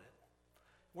hooked on it.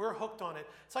 We're hooked on it.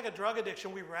 It's like a drug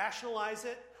addiction. We rationalize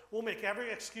it. We'll make every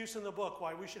excuse in the book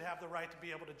why we should have the right to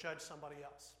be able to judge somebody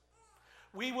else.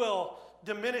 We will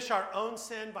diminish our own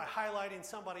sin by highlighting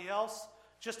somebody else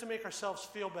just to make ourselves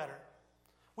feel better.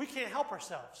 We can't help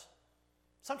ourselves.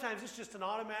 Sometimes it's just an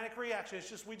automatic reaction. It's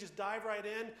just we just dive right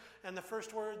in, and the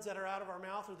first words that are out of our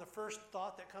mouth or the first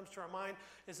thought that comes to our mind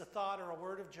is a thought or a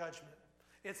word of judgment.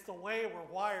 It's the way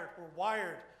we're wired. We're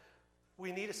wired.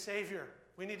 We need a Savior.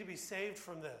 We need to be saved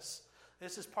from this.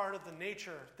 This is part of the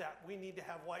nature that we need to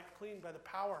have wiped clean by the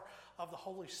power of the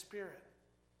Holy Spirit.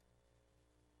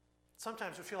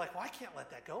 Sometimes we feel like, well, I can't let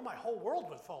that go. My whole world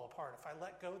would fall apart if I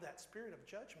let go of that spirit of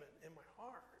judgment in my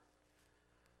heart.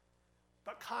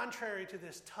 But contrary to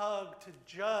this tug to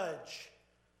judge,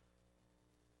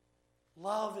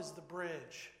 love is the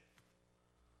bridge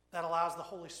that allows the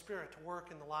Holy Spirit to work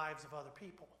in the lives of other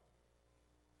people.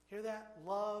 Hear that?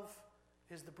 Love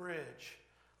is the bridge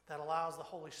that allows the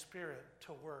Holy Spirit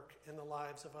to work in the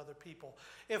lives of other people.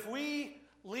 If we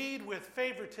lead with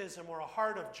favoritism or a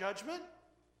heart of judgment,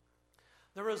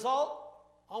 the result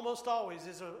almost always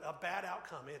is a bad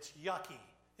outcome. It's yucky.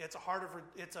 It's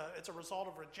a result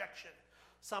of rejection.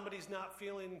 Somebody's not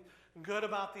feeling good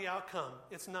about the outcome.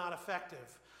 It's not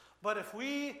effective. But if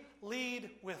we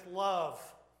lead with love,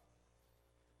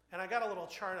 and I got a little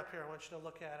chart up here I want you to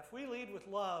look at. If we lead with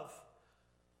love,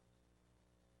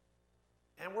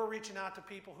 and we're reaching out to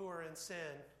people who are in sin,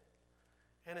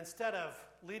 and instead of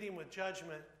leading with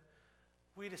judgment,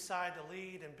 we decide to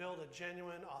lead and build a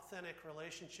genuine, authentic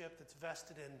relationship that's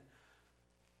vested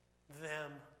in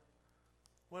them.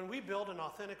 When we build an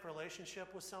authentic relationship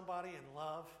with somebody in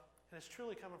love, and it's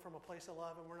truly coming from a place of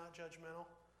love and we're not judgmental,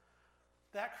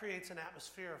 that creates an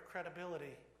atmosphere of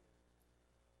credibility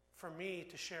for me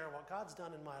to share what God's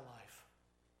done in my life.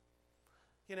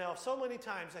 You know, so many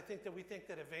times I think that we think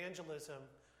that evangelism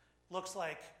looks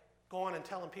like going and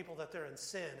telling people that they're in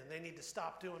sin and they need to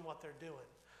stop doing what they're doing.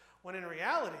 When in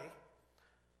reality,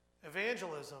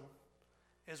 evangelism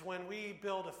is when we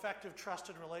build effective,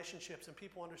 trusted relationships and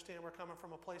people understand we're coming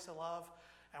from a place of love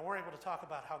and we're able to talk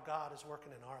about how God is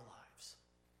working in our lives,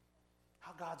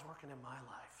 how God's working in my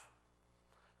life.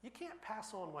 You can't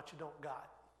pass on what you don't got.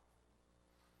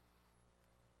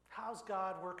 How's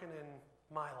God working in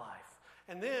my life?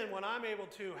 And then when I'm able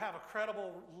to have a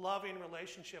credible, loving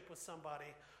relationship with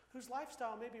somebody whose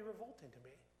lifestyle may be revolting to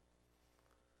me,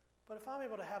 but if I'm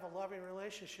able to have a loving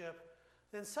relationship,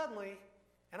 then suddenly,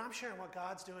 and I'm sharing what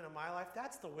God's doing in my life,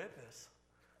 that's the witness.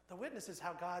 The witness is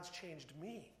how God's changed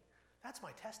me. That's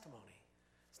my testimony.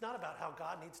 It's not about how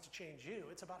God needs to change you.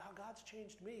 It's about how God's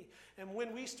changed me. And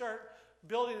when we start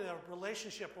building a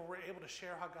relationship where we're able to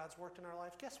share how God's worked in our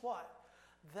life, guess what?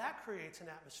 That creates an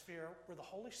atmosphere where the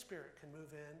Holy Spirit can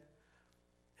move in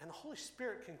and the Holy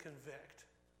Spirit can convict.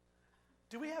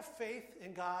 Do we have faith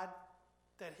in God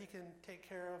that He can take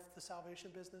care of the salvation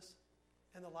business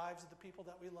and the lives of the people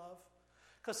that we love?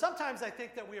 Because sometimes I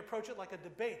think that we approach it like a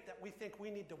debate, that we think we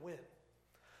need to win.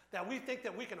 That we think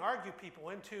that we can argue people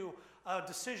into a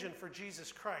decision for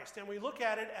Jesus Christ. And we look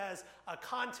at it as a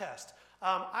contest.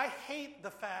 I hate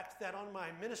the fact that on my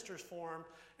minister's form,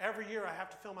 every year I have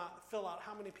to fill out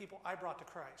how many people I brought to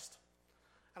Christ.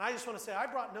 And I just want to say, I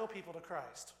brought no people to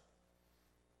Christ.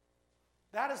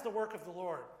 That is the work of the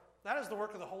Lord. That is the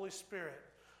work of the Holy Spirit.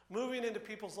 Moving into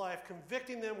people's life,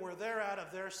 convicting them where they're at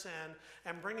of their sin,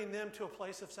 and bringing them to a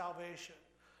place of salvation.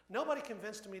 Nobody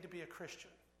convinced me to be a Christian.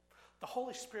 The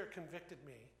Holy Spirit convicted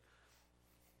me.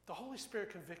 The Holy Spirit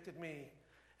convicted me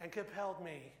and compelled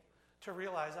me to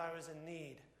realize I was in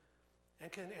need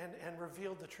and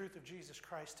revealed the truth of Jesus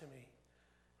Christ to me.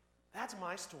 That's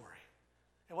my story.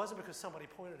 It wasn't because somebody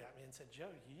pointed at me and said, "Joe,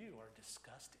 you are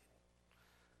disgusting.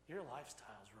 Your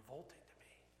lifestyle is revolting to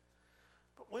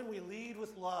me." But when we lead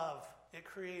with love, it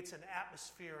creates an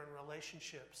atmosphere and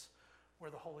relationships where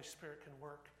the Holy Spirit can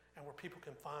work and where people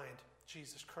can find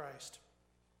Jesus Christ.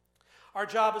 Our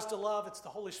job is to love. It's the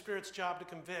Holy Spirit's job to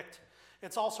convict.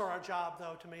 It's also our job,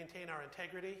 though, to maintain our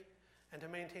integrity and to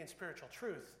maintain spiritual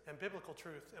truth and biblical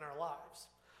truth in our lives.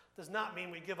 It does not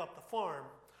mean we give up the farm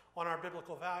on our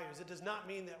biblical values. It does not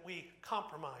mean that we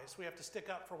compromise. We have to stick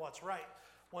up for what's right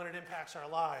when it impacts our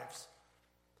lives.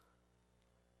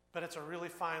 But it's a really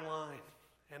fine line,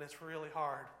 and it's really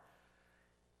hard.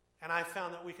 And I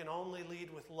found that we can only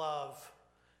lead with love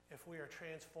if we are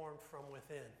transformed from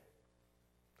within.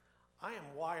 I am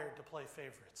wired to play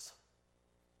favorites.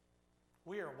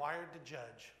 We are wired to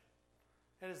judge.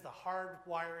 It is the hard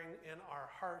wiring in our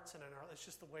hearts and it's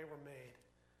just the way we're made.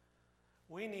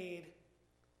 We need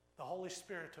the Holy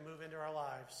Spirit to move into our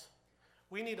lives.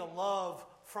 We need a love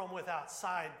from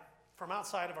outside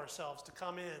of ourselves to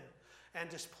come in and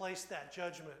displace that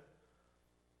judgment.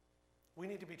 We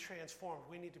need to be transformed.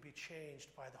 We need to be changed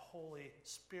by the Holy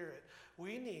Spirit.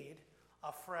 We need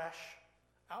a fresh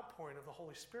outpouring of the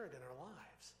Holy Spirit in our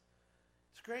lives.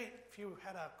 It's great if you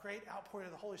had a great outpouring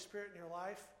of the Holy Spirit in your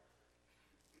life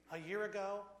a year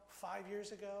ago, 5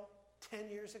 years ago, 10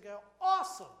 years ago.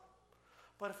 Awesome!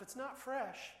 But if it's not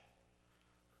fresh,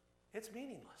 it's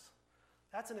meaningless.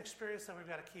 That's an experience that we've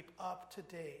got to keep up to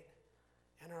date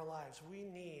in our lives. We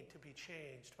need to be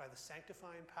changed by the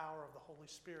sanctifying power of the Holy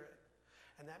Spirit.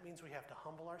 And that means we have to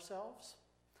humble ourselves.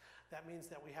 That means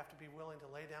that we have to be willing to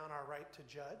lay down our right to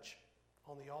judge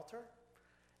on the altar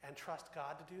and trust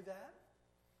God to do that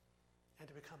and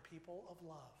to become people of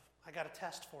love. I got a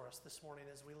test for us this morning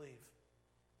as we leave.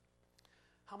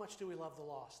 How much do we love the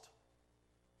lost?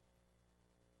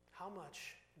 How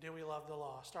much do we love the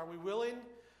lost? Are we willing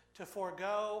to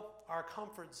forego our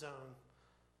comfort zone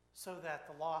so that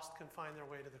the lost can find their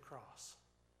way to the cross?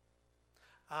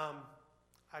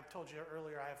 I've told you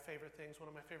earlier I have favorite things. One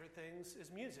of my favorite things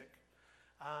is music.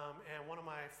 And one of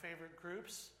my favorite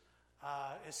groups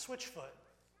is Switchfoot.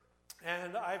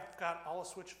 And I've got all of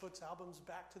Switchfoot's albums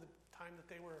back to the time that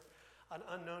they were an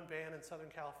unknown band in Southern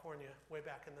California way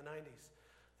back in the 90s.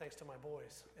 Thanks to my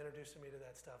boys introducing me to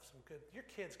that stuff. Your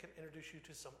kids can introduce you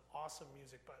to some awesome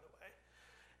music, by the way.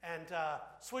 And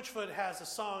Switchfoot has a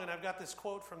song, and I've got this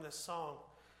quote from this song,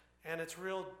 and it's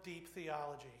real deep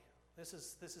theology. This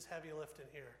is heavy lifting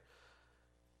here.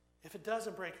 If it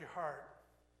doesn't break your heart,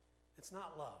 it's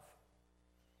not love.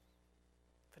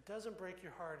 If it doesn't break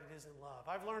your heart, it isn't love.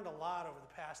 I've learned a lot over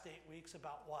the past 8 weeks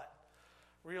about what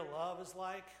real love is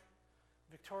like.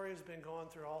 Victoria's been going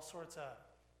through all sorts of,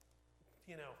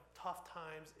 tough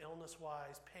times,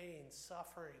 illness-wise, pain,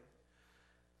 suffering.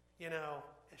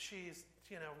 She's,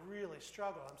 really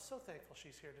struggled. I'm so thankful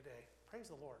she's here today. Praise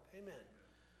the Lord. Amen.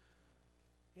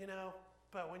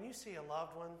 But when you see a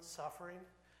loved one suffering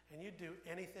and you do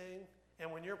anything,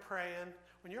 and when you're praying,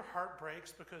 when your heart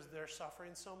breaks because they're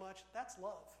suffering so much, that's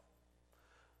love.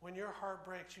 When your heart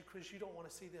breaks because you don't want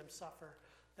to see them suffer,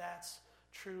 that's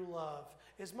true love.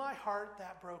 Is my heart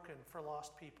that broken for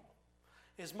lost people?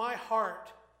 Is my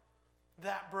heart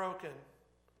that broken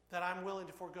that I'm willing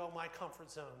to forego my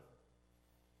comfort zone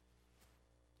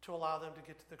to allow them to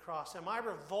get to the cross? Am I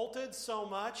revolted so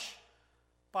much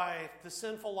by the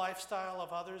sinful lifestyle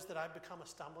of others that I've become a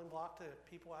stumbling block to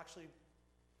people actually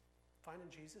finding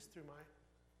Jesus through my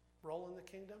role in the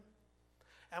kingdom?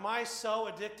 Am I so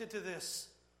addicted to this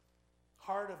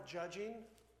heart of judging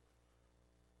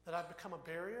that I've become a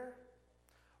barrier?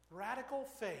 Radical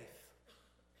faith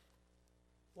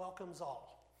welcomes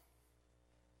all.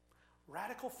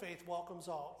 Radical faith welcomes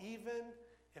all, even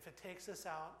if it takes us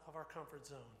out of our comfort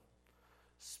zone.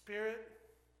 Spirit,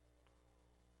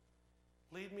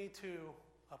 lead me to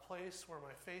a place where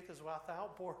my faith is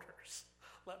without borders.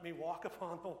 Let me walk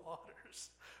upon the waters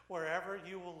wherever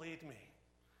you will lead me.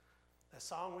 The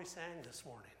song we sang this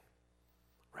morning.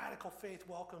 Radical faith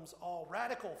welcomes all.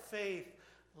 Radical faith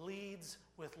leads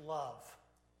with love.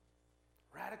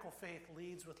 Radical faith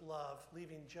leads with love,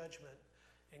 leaving judgment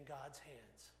in God's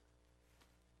hands.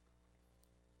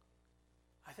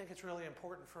 I think it's really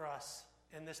important for us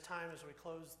in this time as we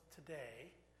close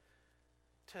today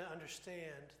to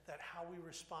understand that how we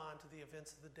respond to the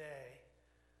events of the day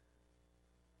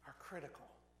are critical.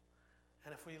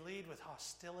 And if we lead with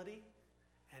hostility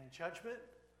and judgment,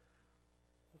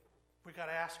 we've got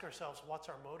to ask ourselves, what's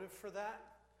our motive for that?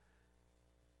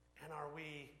 And are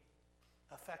we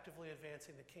effectively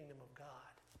advancing the kingdom of God?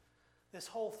 This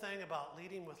whole thing about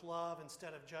leading with love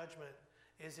instead of judgment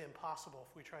is impossible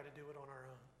if we try to do it on our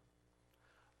own.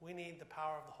 We need the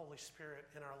power of the Holy Spirit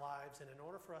in our lives, and in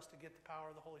order for us to get the power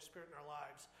of the Holy Spirit in our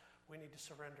lives, we need to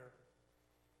surrender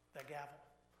that gavel.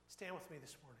 Stand with me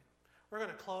this morning. We're going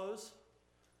to close,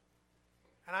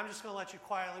 and I'm just going to let you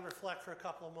quietly reflect for a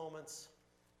couple of moments.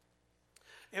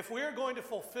 If we're going to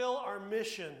fulfill our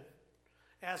mission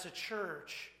as a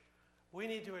church, we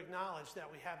need to acknowledge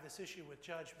that we have this issue with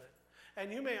judgment.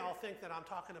 And you may all think that I'm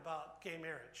talking about gay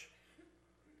marriage.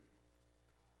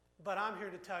 But I'm here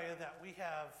to tell you that we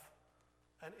have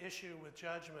an issue with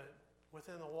judgment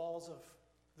within the walls of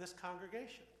this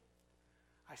congregation.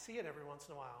 I see it every once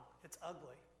in a while. It's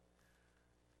ugly.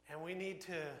 And we need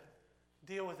to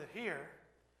deal with it here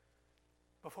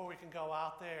before we can go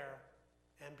out there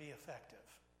and be effective.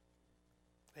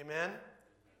 Amen?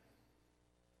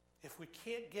 If we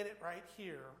can't get it right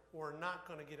here, we're not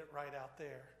going to get it right out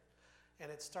there. And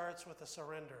it starts with a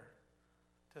surrender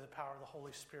to the power of the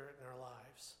Holy Spirit in our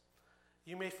lives.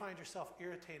 You may find yourself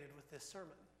irritated with this sermon.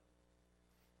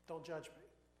 Don't judge me.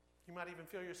 You might even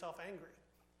feel yourself angry.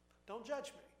 Don't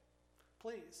judge me.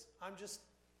 Please. I'm just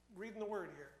reading the word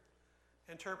here,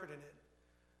 interpreting it.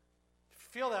 If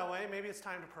you feel that way, maybe it's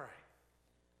time to pray.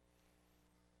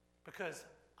 Because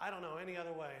I don't know any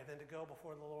other way than to go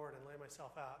before the Lord and lay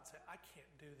myself out and say, I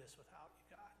can't do this without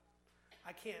you, God.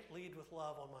 I can't lead with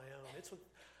love on my own.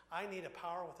 I need a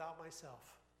power without myself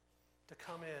to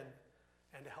come in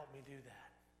and to help me do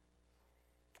that.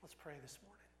 Let's pray this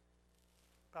morning.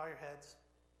 Bow your heads.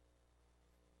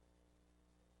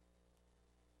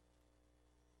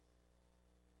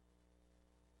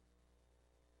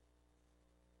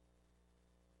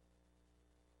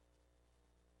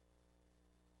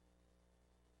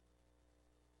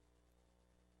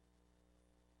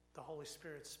 The Holy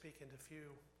Spirit's speaking to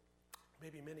few,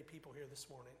 maybe many people here this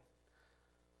morning.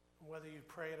 Whether you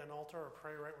pray at an altar or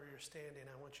pray right where you're standing,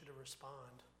 I want you to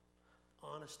respond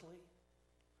honestly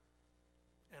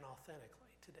and authentically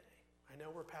today. I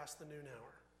know we're past the noon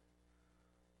hour,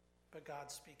 but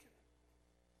God's speaking.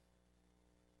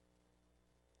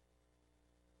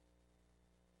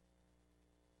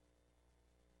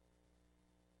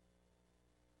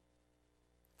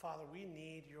 Father, we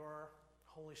need your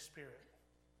Holy Spirit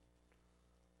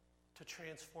to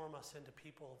transform us into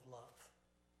people of love.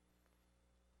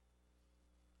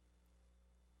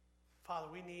 Father,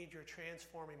 we need your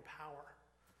transforming power.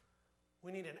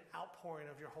 We need an outpouring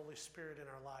of your Holy Spirit in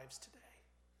our lives today.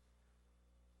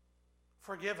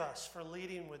 Forgive us for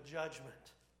leading with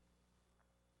judgment.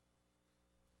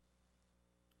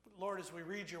 Lord, as we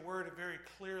read your word, it very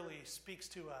clearly speaks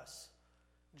to us.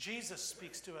 Jesus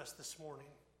speaks to us this morning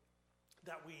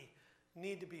that we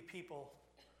need to be people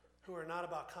who are not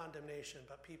about condemnation,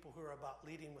 but people who are about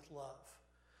leading with love.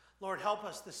 Lord, help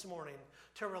us this morning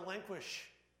to relinquish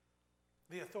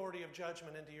the authority of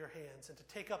judgment into your hands and to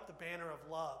take up the banner of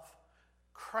love,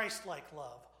 Christ-like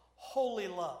love, holy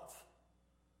love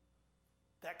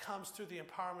that comes through the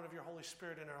empowerment of your Holy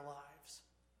Spirit in our lives.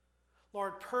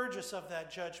 Lord, purge us of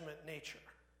that judgment nature.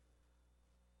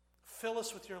 Fill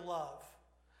us with your love.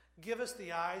 Give us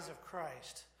the eyes of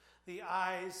Christ, the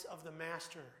eyes of the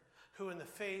Master, who in the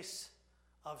face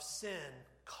of sin,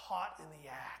 caught in the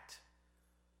act,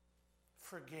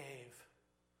 forgave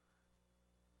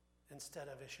instead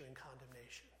of issuing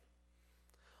condemnation.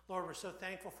 Lord, we're so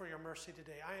thankful for your mercy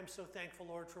today. I am so thankful,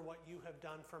 Lord, for what you have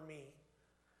done for me,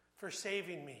 for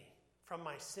saving me from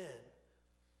my sin.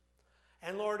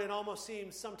 And Lord, it almost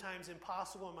seems sometimes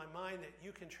impossible in my mind that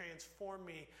you can transform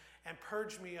me and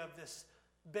purge me of this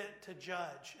bent to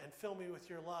judge and fill me with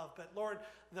your love. But Lord,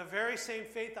 the very same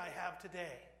faith I have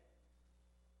today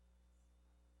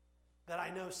that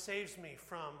I know saves me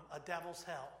from a devil's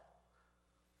hell,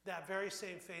 that very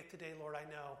same faith today, Lord, I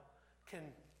know can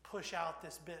push out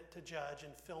this bent to judge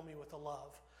and fill me with a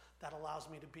love that allows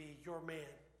me to be your man,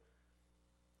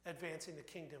 advancing the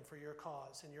kingdom for your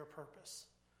cause and your purpose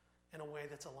in a way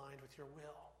that's aligned with your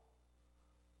will.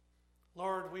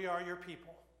 Lord, we are your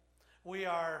people. We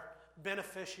are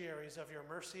beneficiaries of your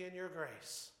mercy and your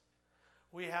grace.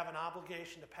 We have an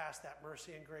obligation to pass that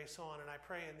mercy and grace on. And I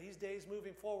pray in these days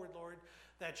moving forward, Lord,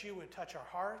 that you would touch our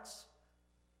hearts,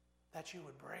 that you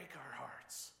would break our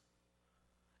hearts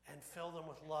and fill them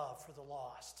with love for the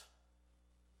lost.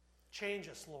 Change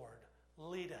us, Lord.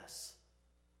 Lead us.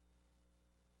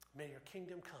 May your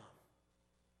kingdom come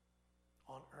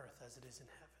on earth as it is in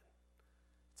heaven.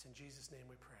 It's in Jesus' name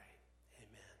we pray.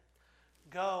 Amen.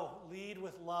 Go, lead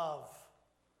with love,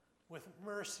 with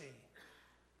mercy,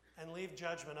 and leave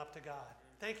judgment up to God.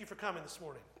 Thank you for coming this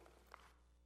morning.